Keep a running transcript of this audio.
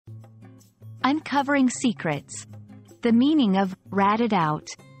Uncovering secrets. The meaning of rat it out.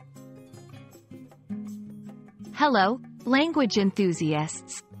 Hello, language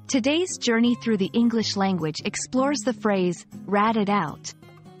enthusiasts. Today's journey through the English language explores the phrase, rat it out.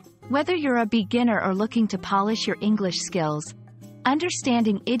 Whether you're a beginner or looking to polish your English skills,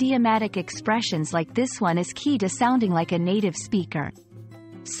 understanding idiomatic expressions like this one is key to sounding like a native speaker.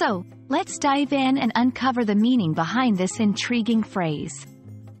 So, let's dive in and uncover the meaning behind this intriguing phrase.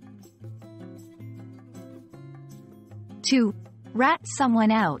 To rat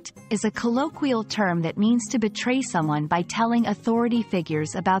someone out is a colloquial term that means to betray someone by telling authority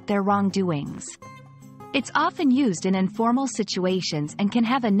figures about their wrongdoings. It's often used in informal situations and can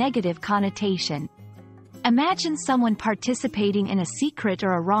have a negative connotation. Imagine someone participating in a secret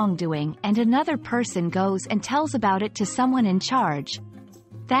or a wrongdoing and another person goes and tells about it to someone in charge.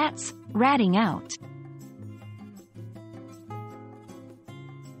 That's ratting out.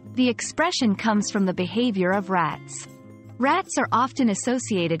 The expression comes from the behavior of rats. Rats are often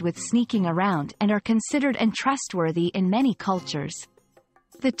associated with sneaking around and are considered untrustworthy in many cultures.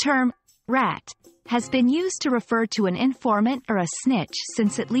 The term rat has been used to refer to an informant or a snitch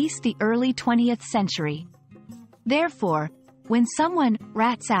since at least the early 20th century. Therefore, when someone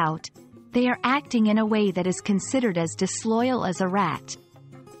rats out, they are acting in a way that is considered as disloyal as a rat.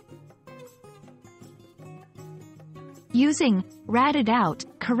 Using ratted out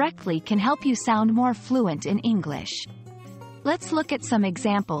correctly can help you sound more fluent in English. Let's look at some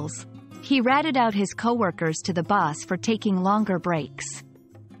examples. He ratted out his coworkers to the boss for taking longer breaks.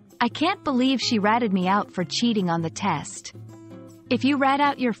 I can't believe she ratted me out for cheating on the test. If you rat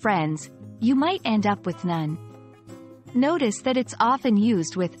out your friends, you might end up with none. Notice that it's often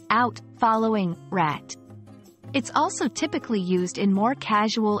used with out following rat. It's also typically used in more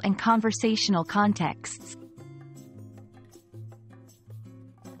casual and conversational contexts.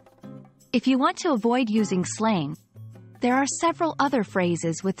 If you want to avoid using slang, there are several other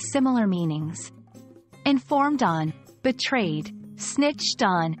phrases with similar meanings. Informed on, betrayed, snitched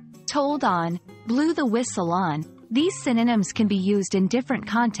on, told on, blew the whistle on. These synonyms can be used in different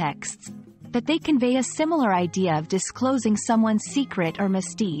contexts, but they convey a similar idea of disclosing someone's secret or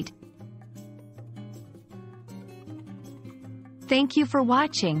misdeed. Thank you for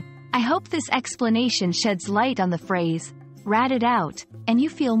watching. I hope this explanation sheds light on the phrase, rat it out, and you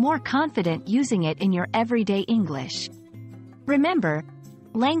feel more confident using it in your everyday English. Remember,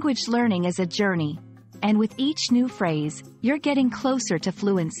 language learning is a journey, and with each new phrase, you're getting closer to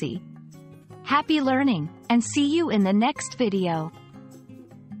fluency. Happy learning, and see you in the next video.